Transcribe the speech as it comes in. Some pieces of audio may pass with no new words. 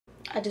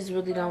I just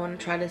really don't want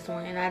to try this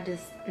one, and I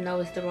just know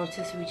it's the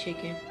rotisserie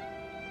chicken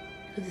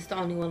because it's the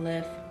only one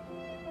left.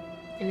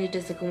 And it's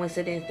just a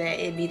coincidence that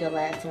it be the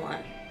last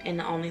one and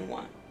the only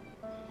one.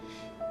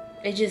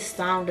 It just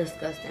sounds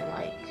disgusting.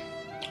 Like,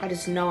 I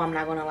just know I'm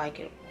not gonna like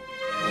it.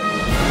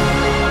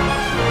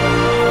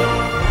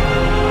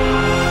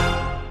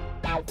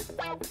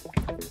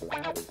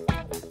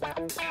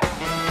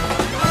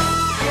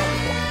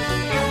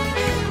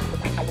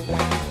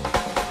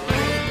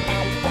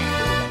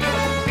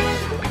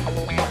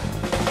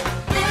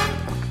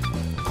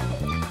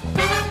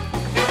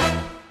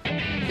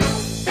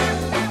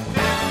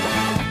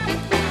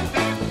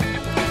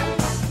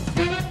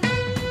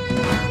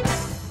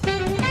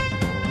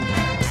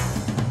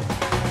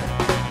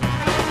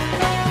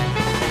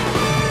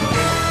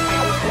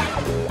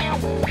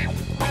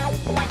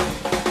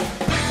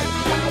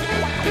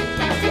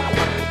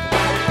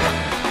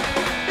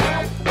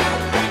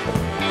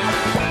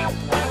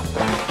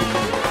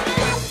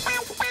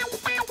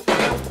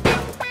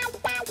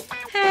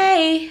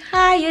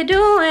 How you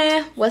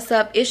doing? What's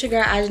up? It's your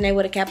girl Iajanae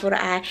with a capital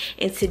I,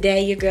 and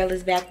today your girl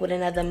is back with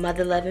another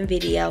mother loving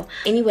video.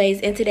 Anyways,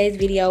 in today's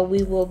video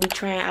we will be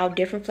trying out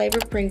different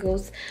flavored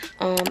Pringles,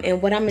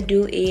 and what I'm gonna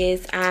do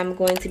is I'm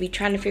going to be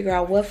trying to figure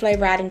out what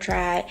flavor I done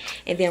tried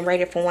and then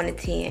rate it from 1 to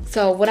 10.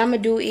 So what I'm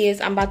gonna do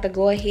is I'm about to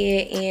go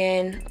ahead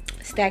and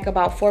stack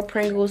about 4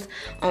 Pringles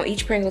on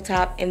each Pringle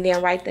top and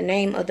then write the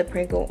name of the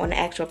Pringle on the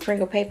actual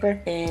Pringle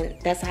paper, and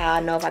that's how I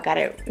know if I got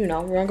it, you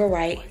know, wrong or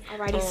right.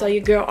 Alrighty, so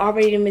your girl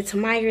already went to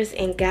Myers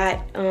and got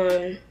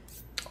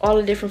all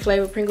the different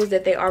flavored Pringles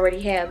that they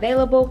already had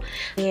available,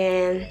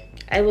 and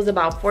it was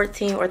about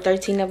 14 or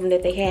 13 of them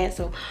that they had.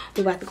 So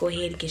we're about to go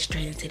ahead and get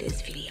straight into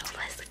this video.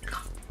 Let's go.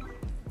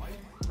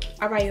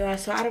 Alright y'all,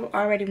 so I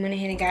already went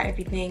ahead and got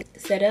everything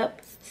set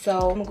up,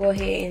 so I'm gonna go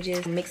ahead and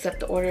just mix up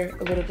the order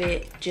a little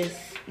bit just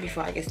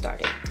before I get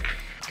started.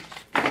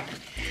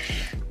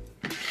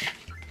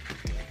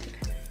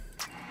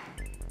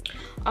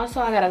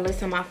 Also, I got a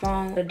list on my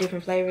phone of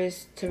different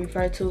flavors to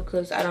refer to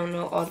because I don't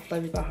know all the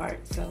flavors by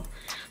heart. So,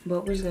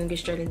 but we're just gonna get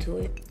straight into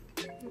it.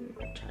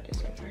 Try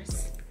this one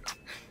first.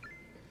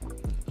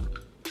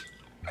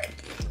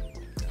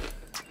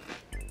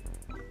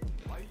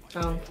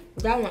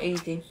 That one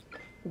easy.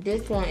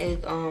 This one is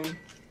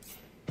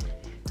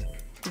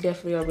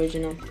definitely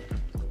original.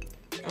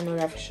 I know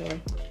that for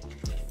sure.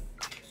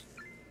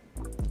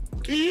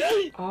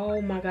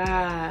 Oh my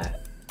god.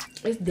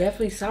 It's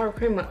definitely sour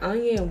cream and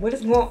onion. What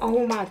is going on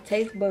with my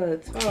taste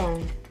buds? Hold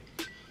on.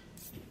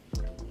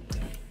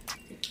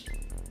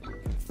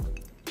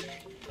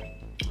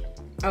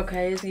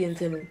 Okay, it's getting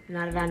to me.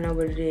 Now that I know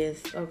what it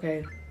is.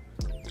 Okay.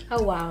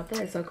 Oh wow, that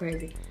is so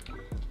crazy.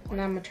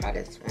 Now I'm gonna try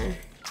this one.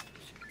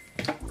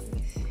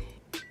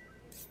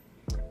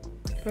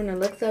 From the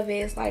looks of it,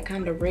 it's like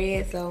kind of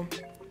red, so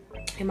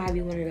it might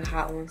be one of the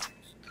hot ones.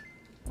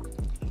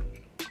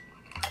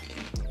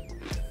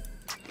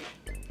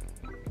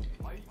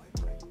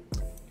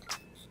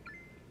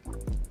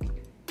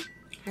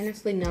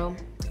 Honestly, no.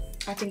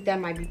 I think that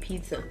might be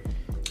pizza.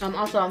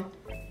 Also,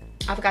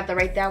 I forgot to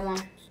rate that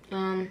one.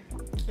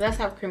 That's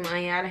sour cream and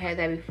onion. I'd had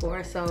that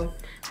before, so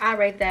I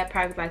rate that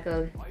probably like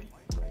a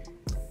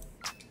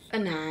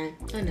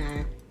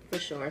 9 for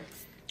sure.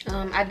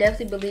 I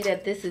definitely believe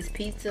that this is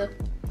pizza.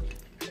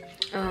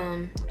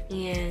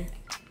 And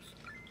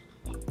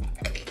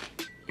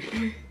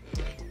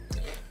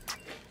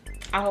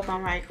I hope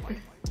I'm right.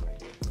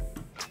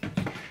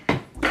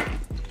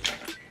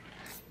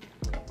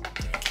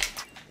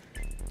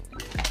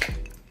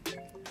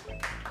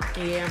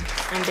 Yeah,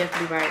 I'm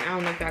definitely right. I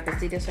don't know if y'all can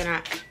see this or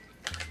not,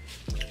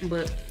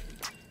 but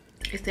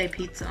it say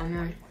pizza on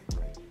here.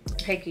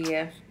 Heck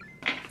yeah.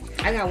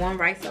 I got one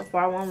right so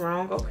far, one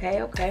wrong.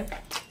 Okay.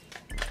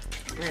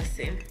 Let's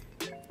see.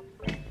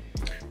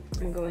 I'm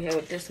gonna go ahead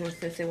with this one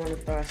since they want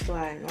to start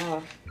sliding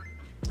off.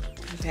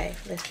 Okay,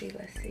 let's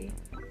see.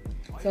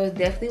 So it's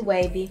definitely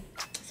wavy,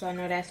 so I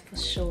know that's for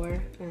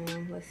sure.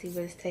 Let's see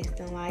what it's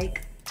tasting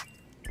like.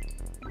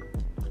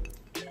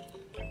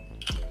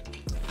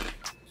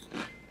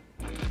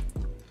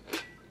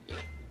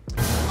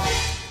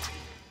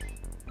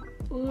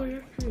 Oh,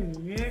 that's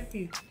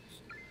nasty.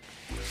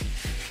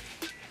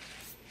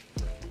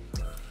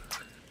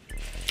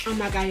 Oh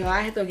my god, y'all,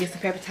 I had to go get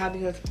some paper towel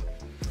because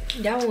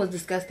that one was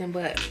disgusting,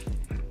 but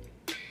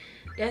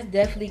that's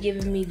definitely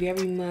giving me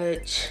very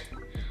much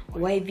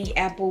wavy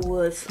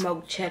applewood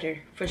smoked cheddar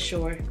for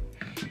sure.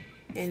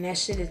 And that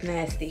shit is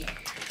nasty.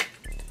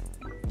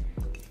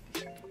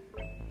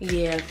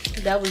 Yeah,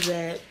 that was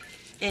that.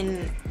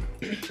 And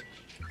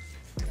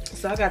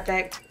so I got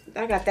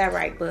that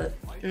right, but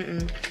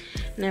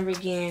never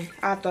again.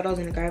 I'll throw those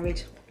in the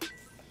garbage.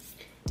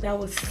 That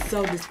was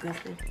so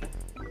disgusting.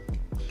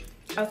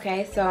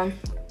 Okay, so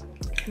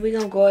we're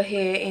gonna go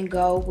ahead and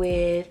go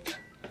with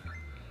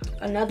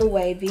another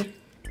wavy.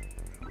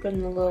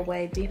 Putting a little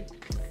wavy.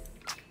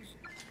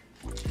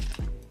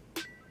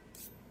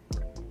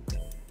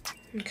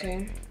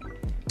 Okay.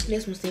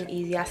 This one seemed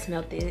easy. I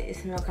smelled it. It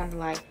smelled kind of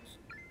like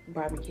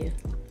barbecue.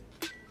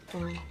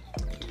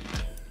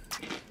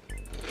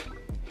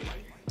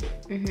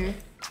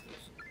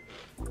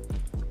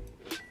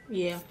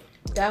 Yeah,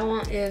 that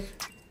one is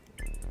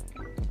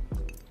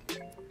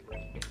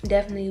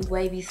definitely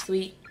wavy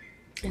sweet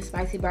and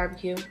spicy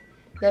barbecue.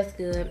 That's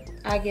good.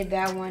 I give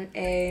that one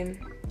a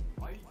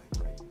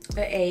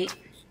 8.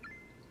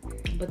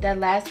 But that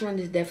last one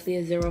is definitely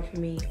a 0 for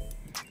me.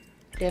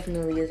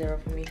 Definitely a 0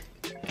 for me.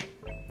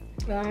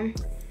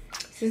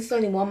 Since there's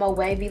only one more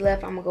wavy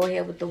left, I'm gonna go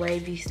ahead with the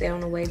wavy, stay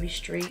on the wavy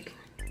streak.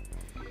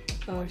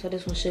 So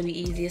this one should be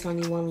easy. It's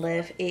only one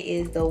left. It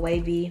is the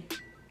wavy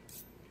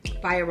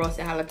fire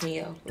roasted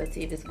jalapeno. Let's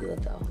see if it's good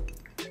though.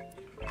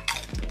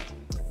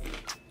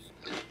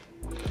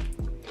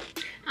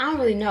 I don't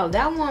really know.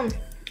 That one,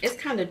 it's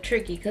kind of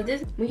tricky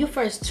because when you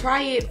first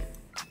try it,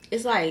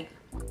 it's like,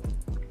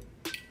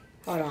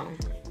 hold on.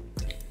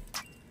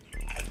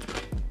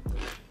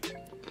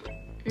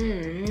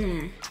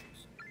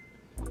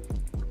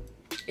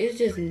 It's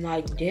just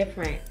like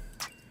different.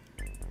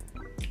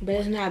 But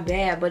it's not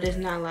bad, but it's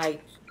not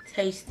like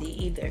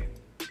tasty either.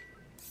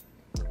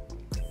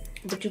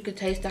 But you could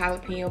taste the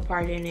jalapeno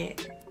part in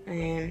it.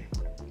 And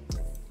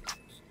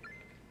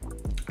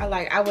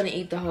I wouldn't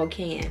eat the whole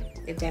can,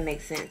 if that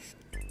makes sense.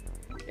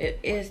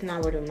 It's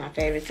not one of my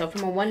favorites. So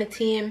from a 1 to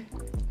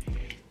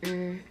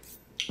 10,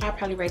 I'll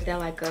probably rate that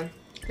like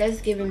that's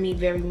giving me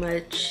very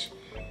much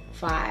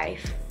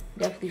 5.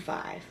 Definitely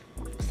 5.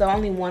 So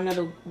only one of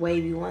the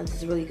wavy ones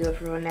is really good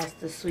for me, and that's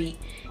the sweet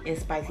and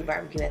spicy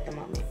barbecue at the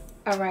moment.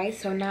 Alright,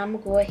 so now I'm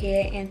gonna go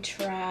ahead and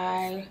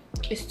try,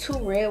 it's 2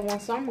 red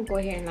ones, so I'm gonna go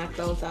ahead and knock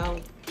those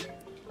out.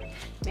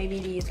 Maybe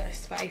these are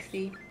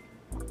spicy.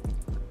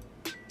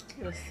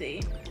 Let's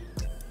see.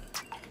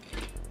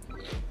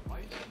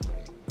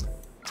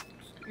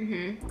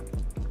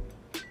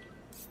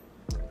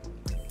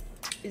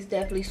 It's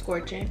definitely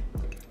scorching.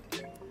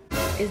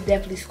 It's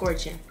definitely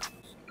scorching.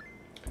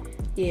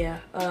 Yeah,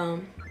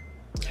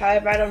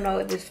 however, I don't know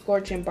if it's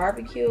scorching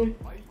barbecue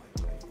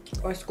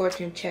or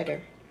scorching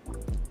cheddar.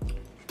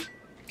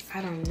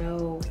 I don't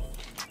know.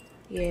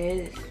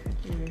 Yeah,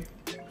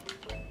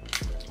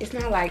 it's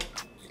not like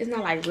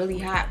really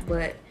hot,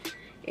 but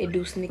it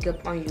do sneak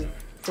up on you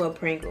for a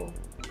Pringle.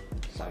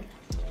 So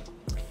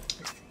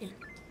let's see.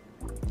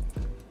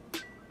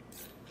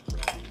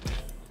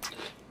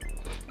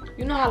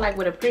 You know how like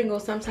with a Pringle,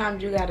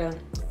 sometimes you gotta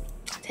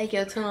take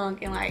your tongue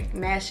and like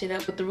mash it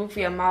up with the roof of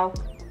your mouth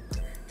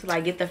to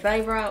like get the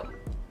flavor out.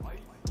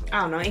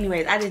 I don't know.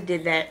 Anyways, I just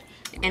did that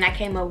and I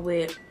came up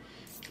with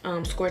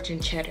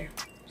scorching cheddar.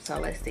 So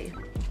let's see.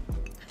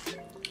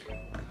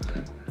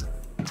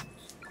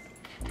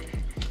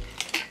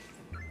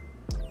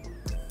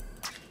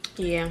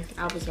 Yeah,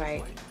 I was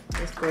right.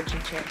 It's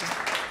scorching cheddar.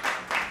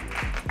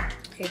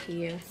 Heck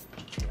yeah.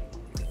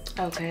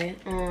 Okay.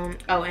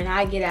 Oh, and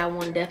I get that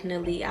one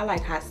definitely. I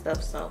like hot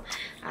stuff, so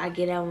I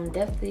get that one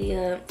definitely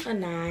a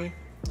 9.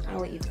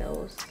 I'll eat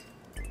those.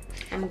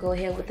 I'm gonna go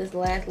ahead with this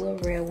last little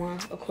red one.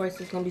 Of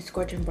course, it's gonna be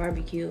scorching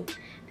barbecue.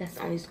 That's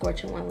the only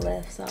scorching one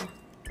left, so.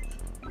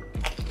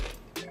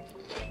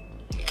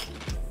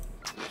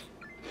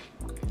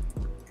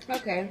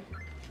 Okay.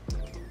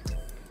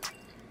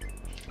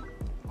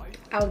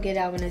 I'll get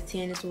that one a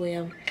 10 as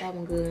well. That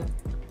one good.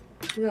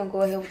 We're gonna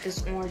go ahead with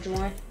this orange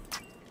one.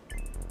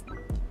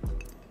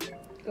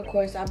 Of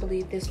course, I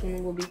believe this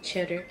one will be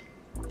cheddar.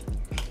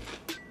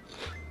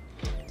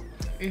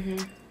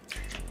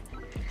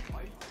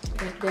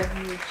 That's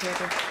definitely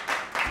cheddar.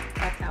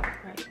 That's how it's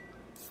right.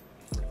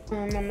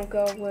 I'm gonna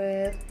go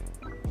with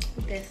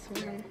this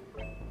one.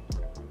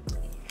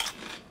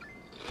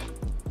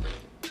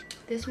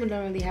 This one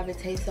don't really have a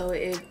taste, so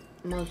it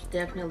most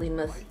definitely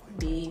must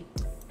be,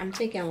 I'm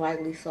thinking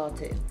lightly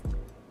salted.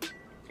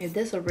 If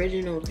this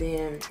original,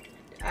 then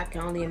I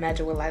can only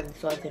imagine what lightly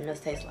salted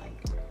must taste like.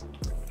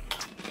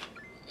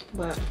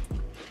 But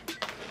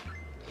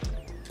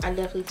I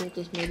definitely think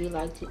this may be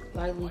lightly.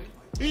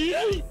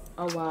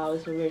 Oh wow,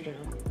 it's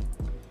original.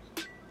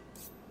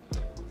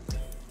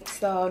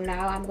 So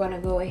now I'm gonna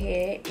go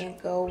ahead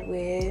and go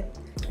with,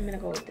 I'm gonna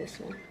go with this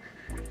one.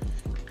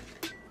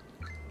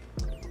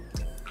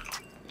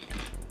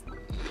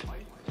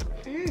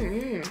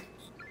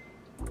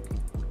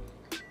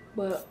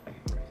 But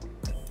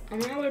I'm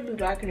not really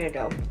liking it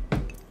though.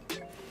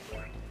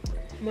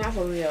 Not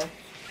for real.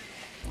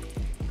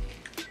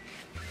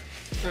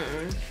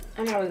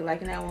 I'm not really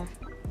liking that one.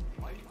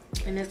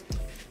 And this,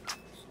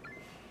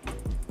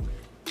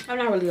 I'm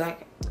not really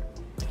liking it.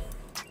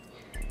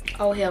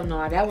 Oh hell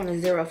no, that one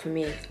is 0 for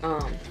me. A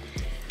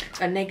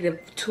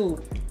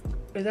 -2.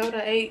 Is that what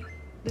I ate?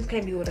 This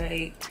can't be what I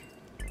ate.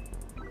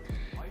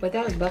 But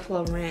that was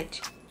buffalo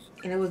ranch,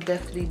 and it was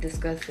definitely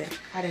disgusting.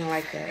 I didn't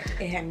like that.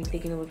 It had me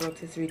thinking it was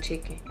rotisserie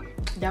chicken.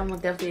 That one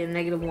definitely a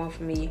 -1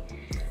 for me.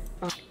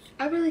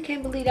 I really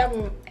can't believe that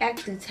one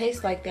actually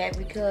tastes like that,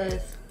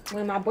 because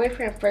when my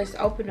boyfriend first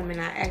opened them and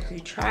I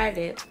actually tried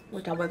it,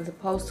 which I wasn't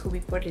supposed to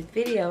before this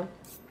video,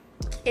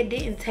 it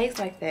didn't taste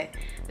like that.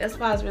 That's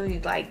why it's really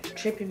like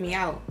tripping me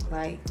out.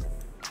 Like,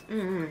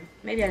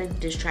 maybe I need to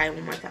just try it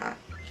one more time.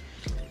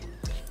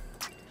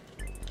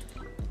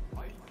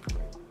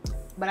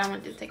 But I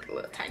want to take a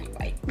little tiny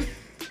bite.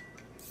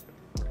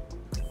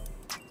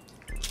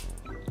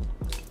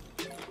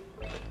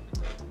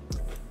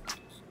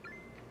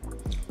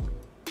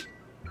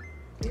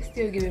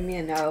 Still giving me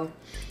a no.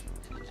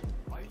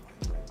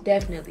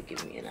 Definitely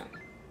giving me a no.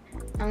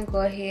 I'm gonna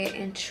go ahead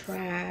and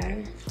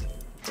try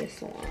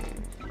this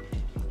one.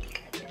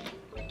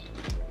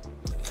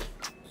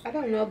 I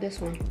don't know this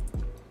one.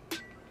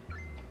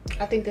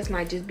 I think this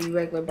might just be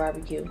regular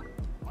barbecue.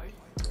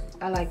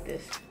 I like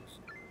this.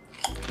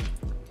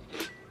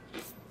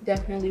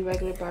 Definitely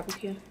regular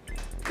barbecue.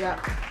 Yep.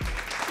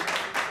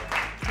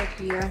 Heck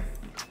yeah.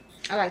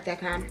 I like that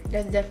kind.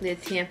 That's definitely a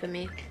 10 for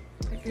me.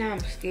 Now I'm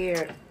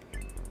scared.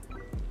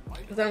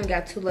 Because I only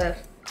got 2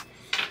 left.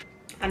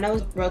 I know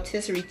it's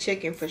rotisserie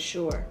chicken for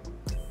sure.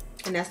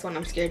 And that's one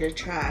I'm scared to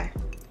try.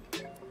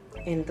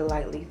 And the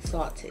lightly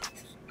salted.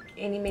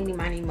 Any, mini,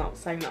 miny, mo.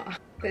 So no.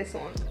 This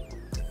one.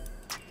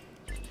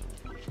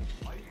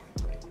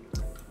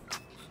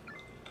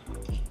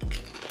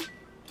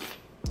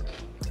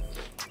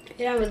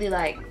 It don't really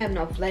like have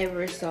no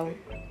flavor, so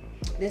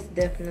this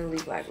definitely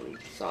lightly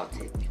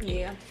salted.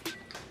 Yeah.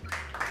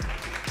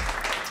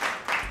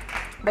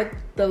 But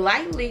the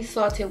lightly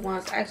salted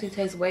ones actually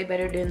taste way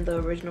better than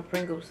the original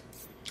Pringles.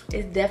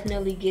 It's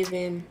definitely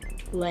giving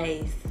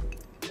Lay's,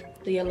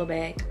 the yellow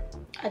bag.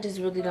 I just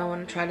really don't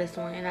want to try this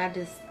one, and I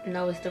just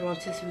know it's the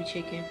rotisserie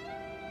chicken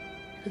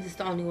because it's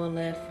the only one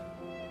left.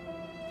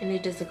 And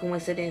it's just a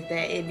coincidence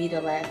that it be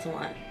the last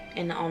one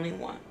and the only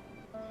one.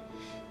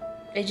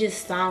 It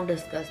just sounds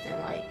disgusting.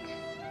 Like,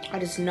 I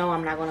just know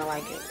I'm not gonna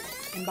like it.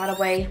 And by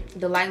the way,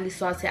 the lightly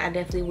salted, I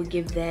definitely would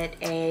give that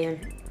a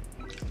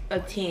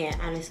 10,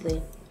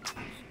 honestly.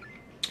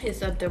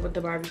 It's up there with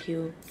the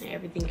barbecue and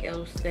everything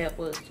else that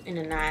was in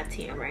the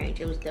 9-10 range.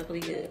 It was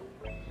definitely good.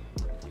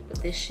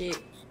 But this shit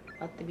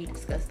about to be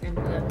disgusting.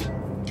 But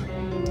here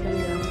we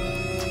go.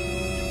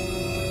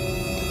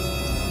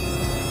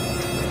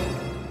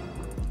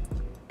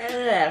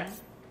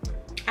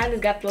 I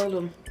just got the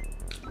little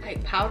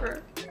like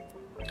powder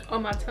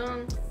on my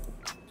tongue,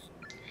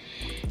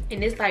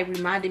 and this like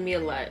reminded me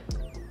of like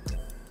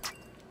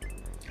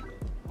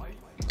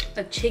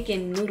a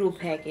chicken noodle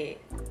packet.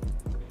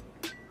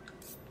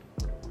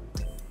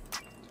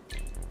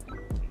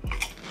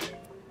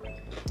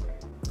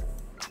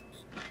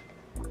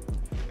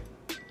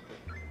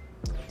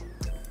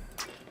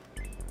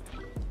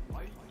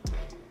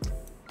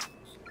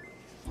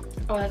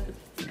 Oh,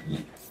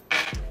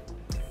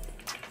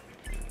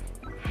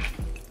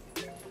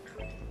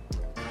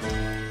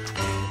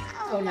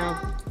 oh no.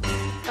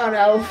 Oh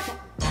no.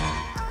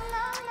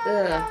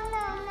 Ugh.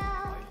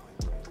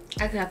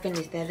 I cannot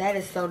finish that. That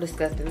is so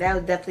disgusting. That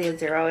was definitely a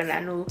 0, and I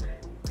knew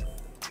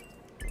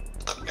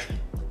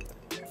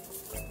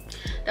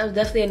that was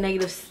definitely a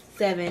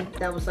 -7.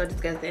 That was so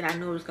disgusting. I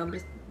knew it was gonna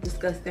be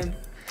disgusting.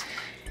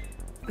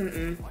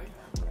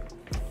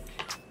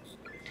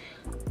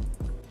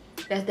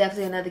 That's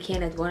definitely another can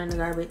that's going in the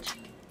garbage.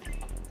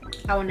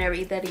 I will never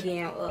eat that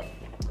again. Ugh.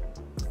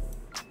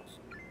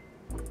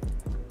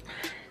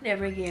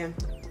 Never again.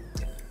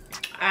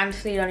 I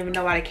honestly don't even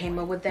know why they came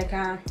up with that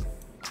kind.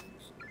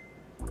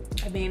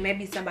 I mean,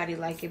 maybe somebody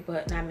like it,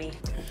 but not me.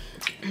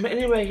 But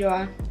anyway,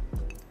 y'all,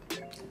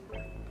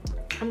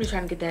 I'm just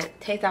trying to get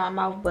that taste out of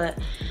my mouth, but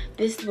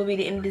this will be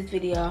the end of this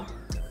video.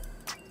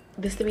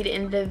 This will be the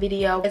end of the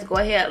video. Let's go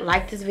ahead,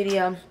 like this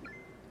video,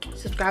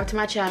 subscribe to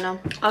my channel.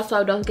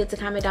 Also, don't forget to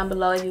comment down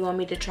below if you want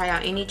me to try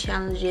out any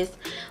challenges,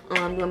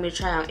 you want me to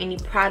try out any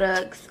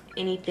products,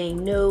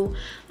 anything new,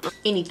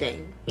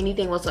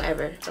 anything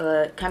whatsoever.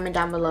 Comment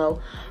down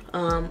below,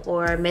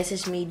 or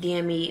message me,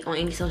 DM me on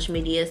any social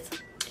medias.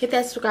 Hit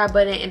that subscribe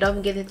button, and don't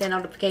forget to hit that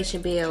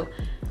notification bell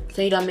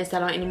so you don't miss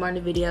out on any more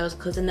new videos,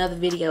 because another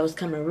video is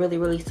coming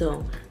really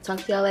soon. Talk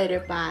to y'all later.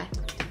 Bye.